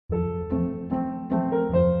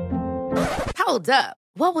Hold up.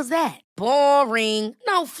 What was that? Boring.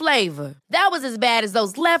 No flavor. That was as bad as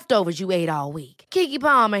those leftovers you ate all week. Keke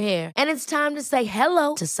Palmer here, and it's time to say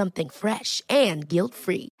hello to something fresh and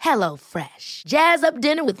guilt-free. Hello Fresh. Jazz up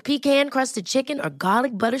dinner with pecan-crusted chicken or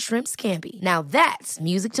garlic butter shrimp scampi. Now that's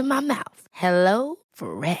music to my mouth. Hello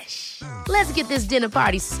Fresh. Let's get this dinner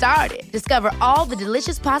party started. Discover all the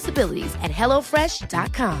delicious possibilities at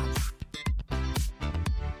hellofresh.com.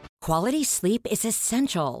 Quality sleep is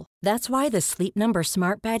essential. That's why the Sleep Number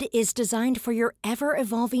Smart Bed is designed for your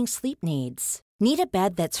ever-evolving sleep needs. Need a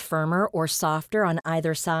bed that's firmer or softer on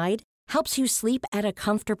either side? Helps you sleep at a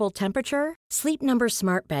comfortable temperature? Sleep Number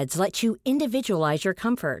Smart Beds let you individualize your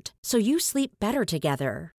comfort, so you sleep better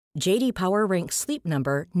together. J.D. Power ranks Sleep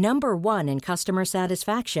Number number 1 in customer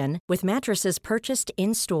satisfaction with mattresses purchased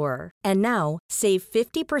in-store. And now, save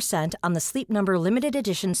 50% on the Sleep Number Limited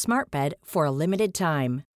Edition Smart Bed for a limited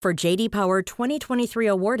time. For J.D. Power 2023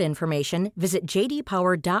 award information, visit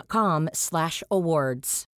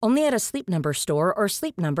jdpower.com/awards. Only at a Sleep Number store or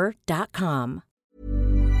sleepnumber.com.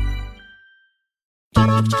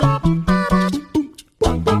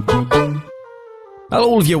 Hello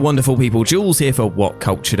all of you wonderful people, Jules here for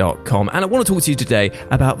WhatCulture.com, and I want to talk to you today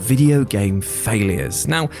about video game failures.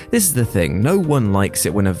 Now, this is the thing, no one likes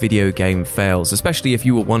it when a video game fails, especially if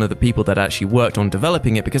you were one of the people that actually worked on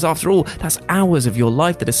developing it, because after all, that's hours of your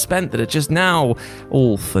life that are spent that are just now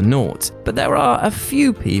all for naught. But there are a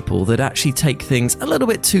few people that actually take things a little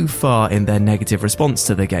bit too far in their negative response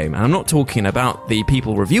to the game, and I'm not talking about the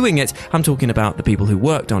people reviewing it, I'm talking about the people who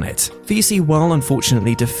worked on it. For you see, while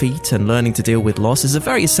unfortunately defeat and learning to deal with loss is a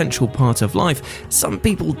very essential part of life, some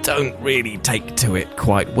people don't really take to it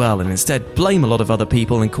quite well and instead blame a lot of other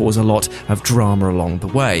people and cause a lot of drama along the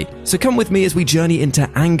way. So come with me as we journey into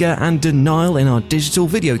anger and denial in our digital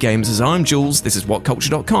video games, as I'm Jules, this is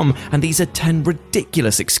WhatCulture.com, and these are 10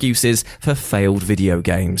 ridiculous excuses for failed video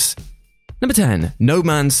games. Number 10, No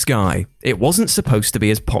Man's Sky. It wasn't supposed to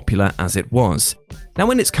be as popular as it was.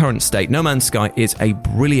 Now, in its current state, No Man's Sky is a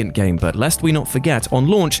brilliant game, but lest we not forget, on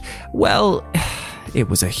launch, well, it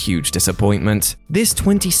was a huge disappointment. This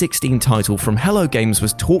 2016 title from Hello Games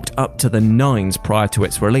was talked up to the nines prior to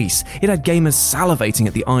its release. It had gamers salivating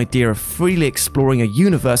at the idea of freely exploring a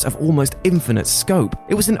universe of almost infinite scope.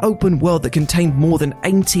 It was an open world that contained more than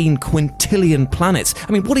 18 quintillion planets.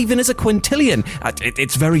 I mean, what even is a quintillion?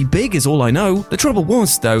 It's very big is all I know. The trouble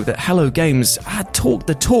was, though, that Hello Games had talked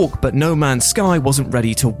the talk, but No Man's Sky wasn't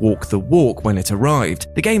ready to walk the walk when it arrived.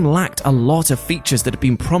 The game lacked a lot of features that had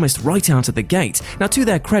been promised right out of the gate. Now, to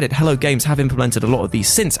their credit, Hello Games have implemented a lot of these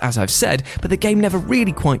since, as I've said, but the game never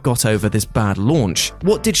really quite got over this bad launch.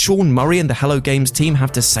 What did Sean Murray and the Hello Games team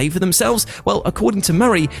have to say for themselves? Well, according to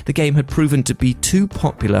Murray, the game had proven to be too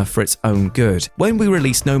popular for its own good. When we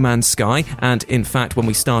released No Man's Sky, and in fact when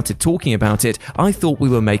we started talking about it, I thought we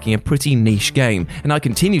were making a pretty niche game, and I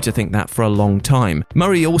continue to think that for a long time.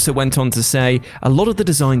 Murray also went on to say, a lot of the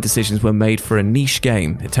design decisions were made for a niche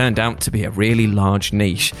game. It turned out to be a really large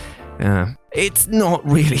niche. It's not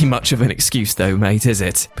really much of an excuse though, mate, is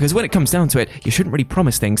it? Because when it comes down to it, you shouldn't really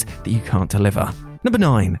promise things that you can't deliver. Number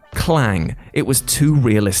 9, Clang. It was too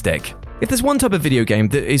realistic. If there's one type of video game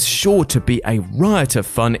that is sure to be a riot of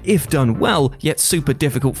fun if done well, yet super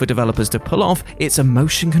difficult for developers to pull off, it's a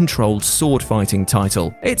motion-controlled sword-fighting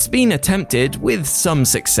title. It's been attempted with some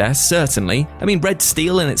success, certainly. I mean, Red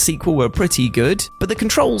Steel and its sequel were pretty good, but the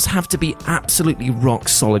controls have to be absolutely rock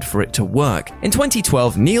solid for it to work. In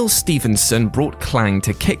 2012, Neil Stephenson brought Clang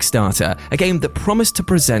to Kickstarter, a game that promised to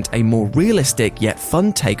present a more realistic yet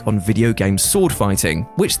fun take on video game sword-fighting,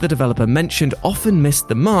 which the developer mentioned often missed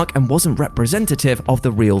the mark and wasn't representative of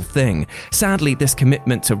the real thing. Sadly, this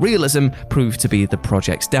commitment to realism proved to be the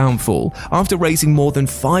project's downfall. After raising more than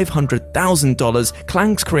 $500,000,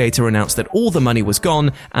 Clang's creator announced that all the money was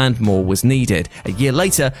gone and more was needed. A year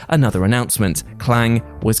later, another announcement. Clang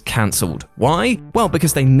was cancelled. Why? Well,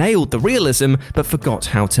 because they nailed the realism but forgot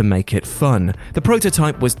how to make it fun. The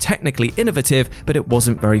prototype was technically innovative, but it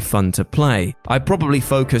wasn't very fun to play. I probably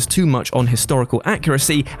focused too much on historical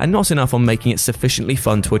accuracy and not enough on making it sufficiently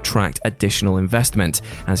fun to attract additional investment.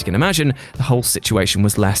 As you can imagine, the whole situation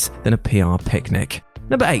was less than a PR picnic.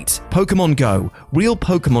 Number 8, Pokemon Go. Real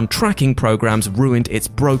Pokemon tracking programs ruined its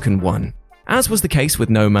broken one. As was the case with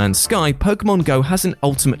No Man's Sky, Pokemon Go hasn't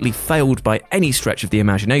ultimately failed by any stretch of the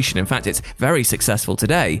imagination. In fact, it's very successful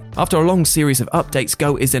today. After a long series of updates,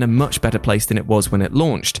 Go is in a much better place than it was when it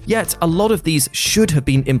launched. Yet, a lot of these should have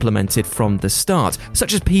been implemented from the start,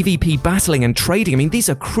 such as PvP battling and trading. I mean, these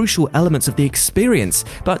are crucial elements of the experience.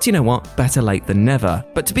 But you know what? Better late than never.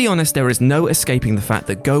 But to be honest, there is no escaping the fact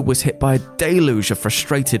that Go was hit by a deluge of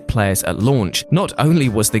frustrated players at launch. Not only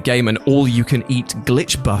was the game an all-you-can-eat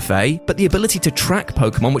glitch buffet, but the ability to track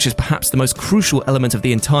Pokemon, which is perhaps the most crucial element of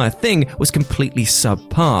the entire thing, was completely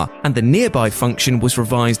subpar, and the nearby function was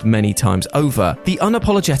revised many times over. The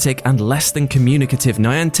unapologetic and less than communicative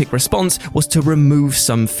Niantic response was to remove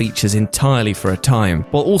some features entirely for a time,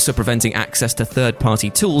 while also preventing access to third-party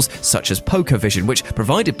tools such as PokeVision, which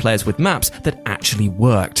provided players with maps that actually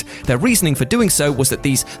worked. Their reasoning for doing so was that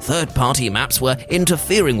these third-party maps were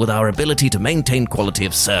interfering with our ability to maintain quality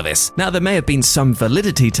of service. Now, there may have been some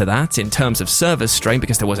validity to that in terms of server strain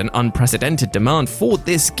because there was an unprecedented demand for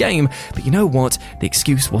this game, but you know what? The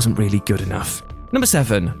excuse wasn't really good enough. Number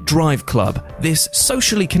 7, Drive Club. This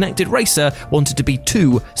socially connected racer wanted to be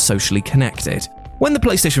too socially connected. When the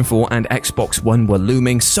PlayStation 4 and Xbox One were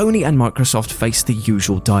looming, Sony and Microsoft faced the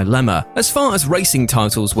usual dilemma. As far as racing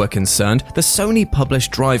titles were concerned, the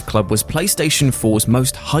Sony-published Drive Club was PlayStation 4's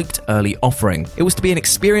most hyped early offering. It was to be an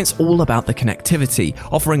experience all about the connectivity,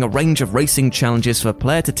 offering a range of racing challenges for a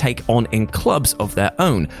player to take on in clubs of their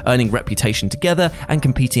own, earning reputation together and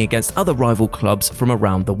competing against other rival clubs from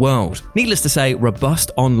around the world. Needless to say,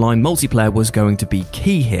 robust online multiplayer was going to be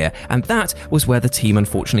key here, and that was where the team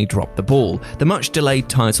unfortunately dropped the ball. The much delayed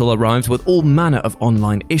title arrived with all manner of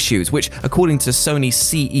online issues, which, according to Sony's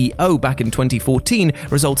CEO back in 2014,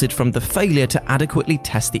 resulted from the failure to adequately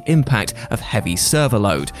test the impact of heavy server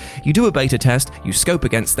load. You do a beta test, you scope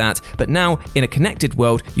against that, but now, in a connected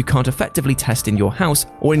world, you can't effectively test in your house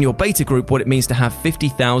or in your beta group what it means to have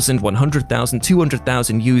 50,000, 100,000,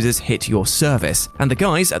 200,000 users hit your service. And the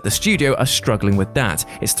guys at the studio are struggling with that.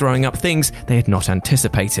 It's throwing up things they had not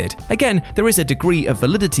anticipated. Again, there is a degree of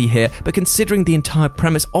validity here, but considering the entire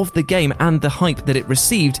premise of the game and the hype that it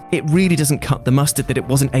received, it really doesn't cut the mustard that it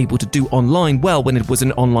wasn't able to do online well when it was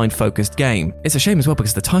an online-focused game. It's a shame as well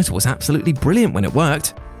because the title was absolutely brilliant when it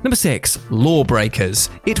worked. Number 6, Lawbreakers.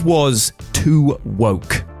 It was too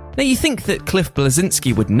woke. Now, you think that Cliff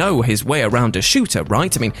Bleszinski would know his way around a shooter,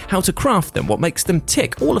 right? I mean, how to craft them, what makes them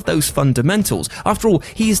tick, all of those fundamentals. After all,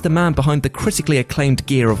 he is the man behind the critically acclaimed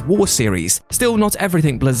Gear of War series. Still, not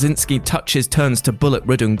everything Bleszinski touches turns to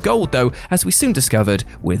bullet-ridden gold, though, as we soon discovered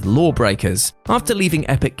with Lawbreakers. After leaving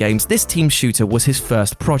Epic Games, this team shooter was his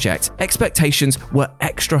first project. Expectations were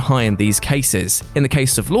extra high in these cases. In the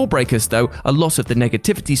case of Lawbreakers, though, a lot of the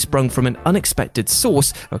negativity sprung from an unexpected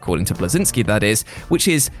source, according to Bleszinski that is, which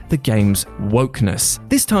is the game's wokeness.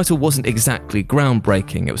 This title wasn't exactly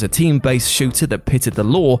groundbreaking. It was a team-based shooter that pitted the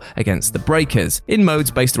law against the breakers, in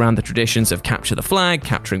modes based around the traditions of capture the flag,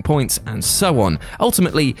 capturing points, and so on.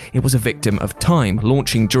 Ultimately, it was a victim of time,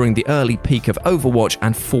 launching during the early peak of Overwatch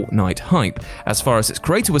and Fortnite hype. As far as its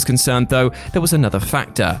creator was concerned, though, there was another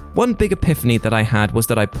factor. One big epiphany that I had was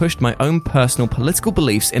that I pushed my own personal political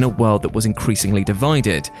beliefs in a world that was increasingly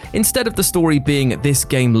divided. Instead of the story being "this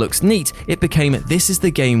game looks neat," it became "this is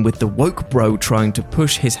the game with the woke bro trying to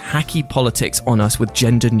push his hacky politics on us with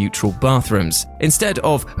gender-neutral bathrooms." Instead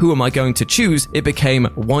of "who am I going to choose," it became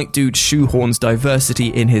 "white dude shoehorns diversity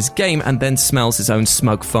in his game and then smells his own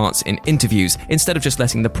smug farts in interviews," instead of just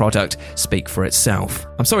letting the product speak for itself.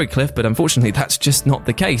 I'm sorry, Cliff, but unfortunately that's just not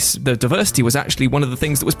the case. The diversity was actually one of the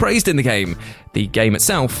things that was praised in the game. The game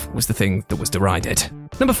itself was the thing that was derided.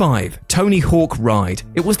 Number 5, Tony Hawk Ride.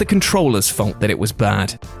 It was the controller's fault that it was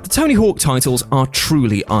bad. The Tony Hawk titles are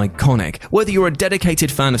truly iconic. Whether you're a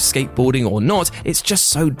dedicated fan of skateboarding or not, it's just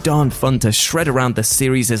so darn fun to shred around the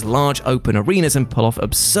series' large open arenas and pull off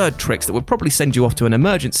absurd tricks that would probably send you off to an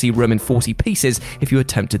emergency room in 40 pieces if you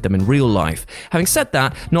attempted them in real life. Having said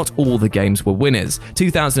that, not all the games were winners.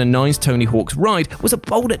 2009's Tony Hawk's Ride was a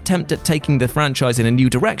bold attempt at taking the franchise in a new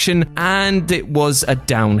direction, and it was a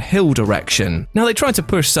downhill direction. Now, they tried to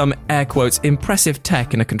push some, air quotes, impressive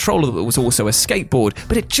tech in a controller that was also a skateboard,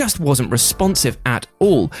 but it just wasn't responsive at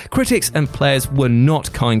all. Critics and players were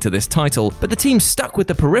not kind to this title, but the team stuck with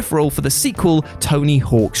the peripheral for the sequel, Tony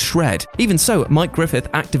Hawk Shred. Even so, Mike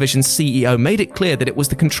Griffith, Activision's CEO, made it clear that it was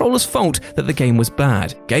the controller's fault that the game was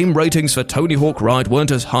bad. "Game ratings for Tony Hawk Ride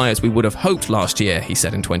weren't as high as we would have hoped last year," he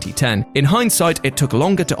said in 2010. "In hindsight, it took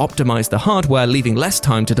longer to optimize the hardware, leaving less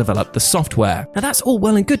time to develop the software." Now that's all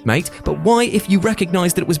well and good, mate, but why, if you recognized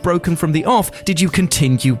that it was broken from the off, did you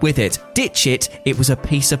continue with it? Ditch it, it was a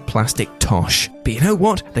piece of plastic tosh. But you know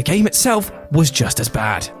what? The game itself was just as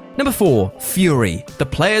bad. Number 4, Fury. The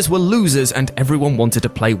players were losers and everyone wanted to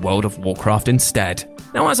play World of Warcraft instead.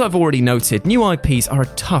 Now, as I've already noted, new IPs are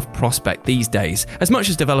a tough prospect these days. As much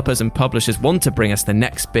as developers and publishers want to bring us the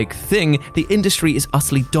next big thing, the industry is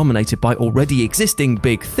utterly dominated by already existing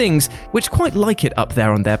big things, which quite like it up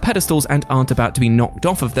there on their pedestals and aren't about to be knocked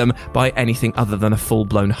off of them by anything other than a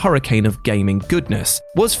full-blown hurricane of gaming goodness.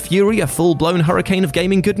 Was Fury a full-blown hurricane of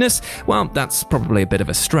gaming goodness? Well, that's probably a bit of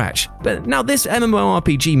a stretch. But now this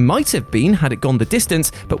MMORPG might have been had it gone the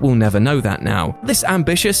distance, but we'll never know that now. This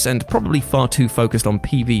ambitious and probably far too focused on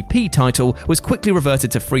PvP title was quickly reverted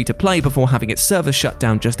to free-to-play before having its servers shut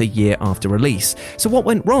down just a year after release. So what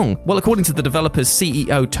went wrong? Well, according to the developer's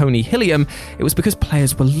CEO Tony Hilliam, it was because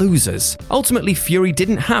players were losers. Ultimately, Fury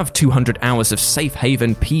didn't have 200 hours of safe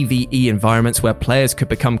haven PvE environments where players could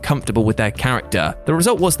become comfortable with their character. The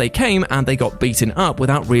result was they came and they got beaten up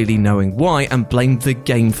without really knowing why and blamed the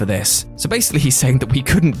game for this. So basically he's saying that we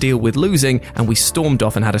couldn't deal with losing and we stormed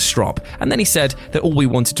off and had a strop. And then he said that all we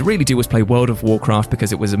wanted to really do was play World of Warcraft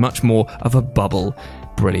because it was much more of a bubble.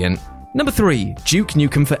 Brilliant. Number 3, Duke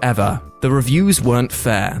Nukem Forever. The reviews weren't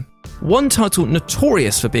fair. One title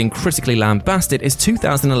notorious for being critically lambasted is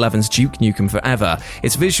 2011's Duke Nukem Forever.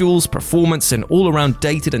 Its visuals, performance, and all-around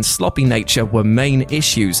dated and sloppy nature were main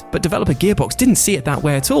issues, but developer Gearbox didn't see it that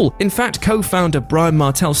way at all. In fact, co-founder Brian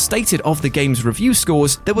Martell stated of the game's review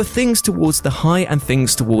scores, there were things towards the high and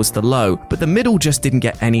things towards the low, but the middle just didn't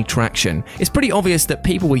get any traction. It's pretty obvious that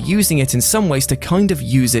people were using it in some ways to kind of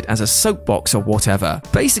use it as a soapbox or whatever.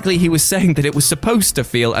 Basically, he was saying that it was supposed to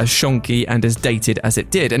feel as shonky and as dated as it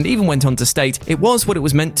did, and even went on to state it was what it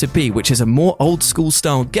was meant to be, which is a more old school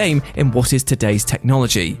style game in what is today's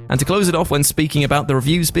technology. And to close it off when speaking about the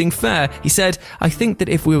reviews being fair, he said, I think that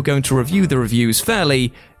if we were going to review the reviews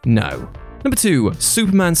fairly, no. Number 2,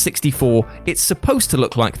 Superman 64. It's supposed to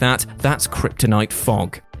look like that. That's Kryptonite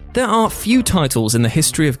Fog. There are few titles in the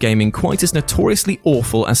history of gaming quite as notoriously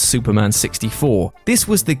awful as Superman 64. This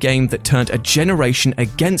was the game that turned a generation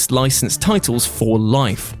against licensed titles for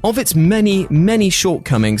life. Of its many, many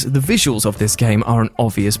shortcomings, the visuals of this game are an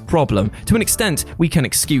obvious problem. To an extent, we can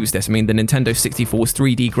excuse this. I mean, the Nintendo 64's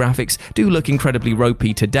 3D graphics do look incredibly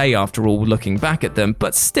ropey today after all, looking back at them,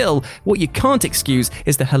 but still, what you can't excuse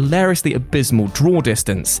is the hilariously abysmal draw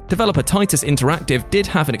distance. Developer Titus Interactive did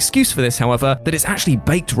have an excuse for this, however, that it's actually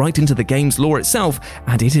baked right into the game's lore itself,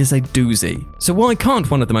 and it is a doozy. So why can't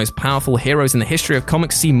one of the most powerful heroes in the history of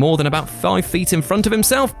comics see more than about 5 feet in front of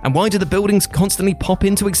himself? And why do the buildings constantly pop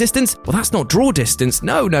into existence? Well, that's not draw distance.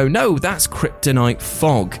 No, that's Kryptonite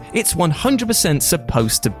Fog. It's 100%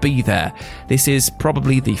 supposed to be there. This is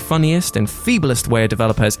probably the funniest and feeblest way a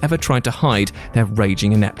developer has ever tried to hide their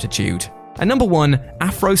raging ineptitude. And number 1,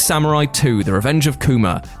 Afro Samurai 2, The Revenge of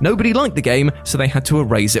Kuma. Nobody liked the game, so they had to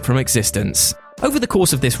erase it from existence. Over the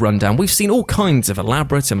course of this rundown, we've seen all kinds of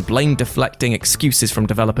elaborate and blame-deflecting excuses from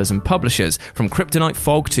developers and publishers. From Kryptonite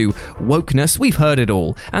Fog to wokeness, we've heard it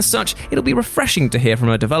all. As such, it'll be refreshing to hear from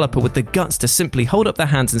a developer with the guts to simply hold up their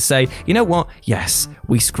hands and say, you know what, yes,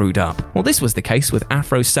 we screwed up. Well, this was the case with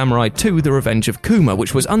Afro Samurai 2, The Revenge of Kuma,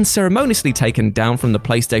 which was unceremoniously taken down from the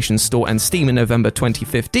PlayStation Store and Steam in November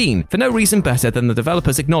 2015, for no reason better than the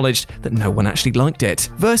developers acknowledged that no one actually liked it.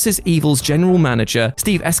 Versus Evil's general manager,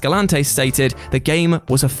 Steve Escalante, stated, the game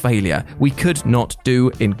was a failure. We could not do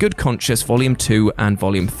in good conscience Volume 2 and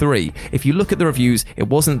Volume 3. If you look at the reviews, it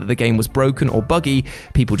wasn't that the game was broken or buggy,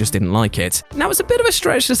 people just didn't like it. Now, it's a bit of a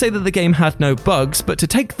stretch to say that the game had no bugs, but to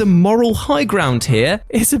take the moral high ground here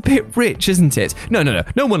is a bit rich, isn't it?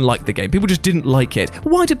 No one liked the game. People just didn't like it.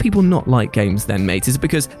 Why do people not like games then, mate? Is it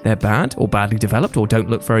because they're bad or badly developed or don't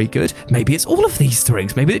look very good? Maybe it's all of these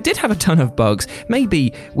things. Maybe it did have a ton of bugs.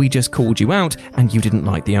 Maybe we just called you out and you didn't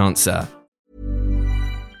like the answer.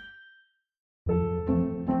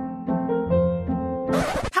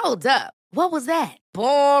 Hold up. What was that?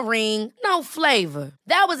 Boring. No flavor.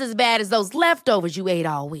 That was as bad as those leftovers you ate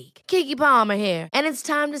all week. Keke Palmer here, and it's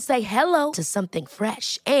time to say hello to something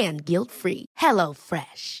fresh and guilt-free. Hello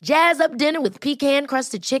Fresh. Jazz up dinner with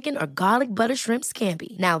pecan-crusted chicken or garlic butter shrimp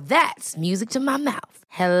scampi. Now that's music to my mouth.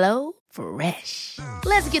 Hello Fresh.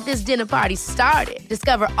 Let's get this dinner party started.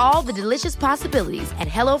 Discover all the delicious possibilities at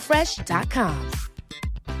hellofresh.com.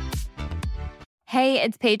 Hey,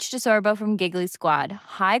 it's Paige DeSorbo from Giggly Squad.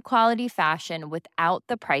 High quality fashion without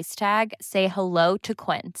the price tag. Say hello to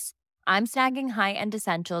Quince. I'm snagging high-end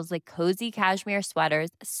essentials like cozy cashmere sweaters,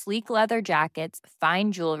 sleek leather jackets,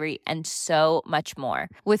 fine jewelry, and so much more.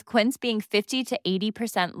 With Quince being 50 to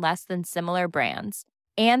 80% less than similar brands.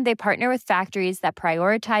 And they partner with factories that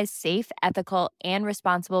prioritize safe, ethical, and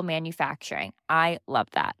responsible manufacturing. I love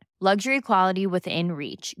that. Luxury quality within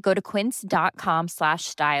reach. Go to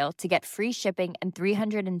quince.com/style to get free shipping and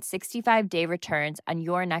 365-day returns on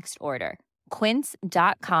your next order.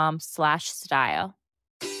 Quince.com/style.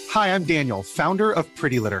 Hi, I'm Daniel, founder of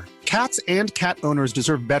Pretty Litter. Cats and cat owners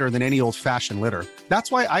deserve better than any old-fashioned litter.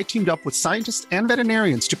 That's why I teamed up with scientists and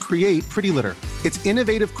veterinarians to create Pretty Litter. Its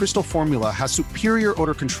innovative crystal formula has superior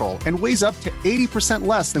odor control and weighs up to 80%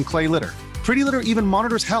 less than clay litter. Pretty Litter even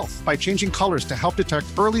monitors health by changing colors to help detect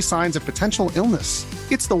early signs of potential illness.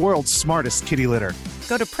 It's the world's smartest kitty litter.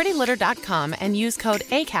 Go to prettylitter.com and use code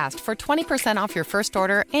ACAST for 20% off your first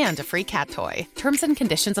order and a free cat toy. Terms and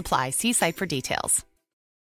conditions apply. See site for details.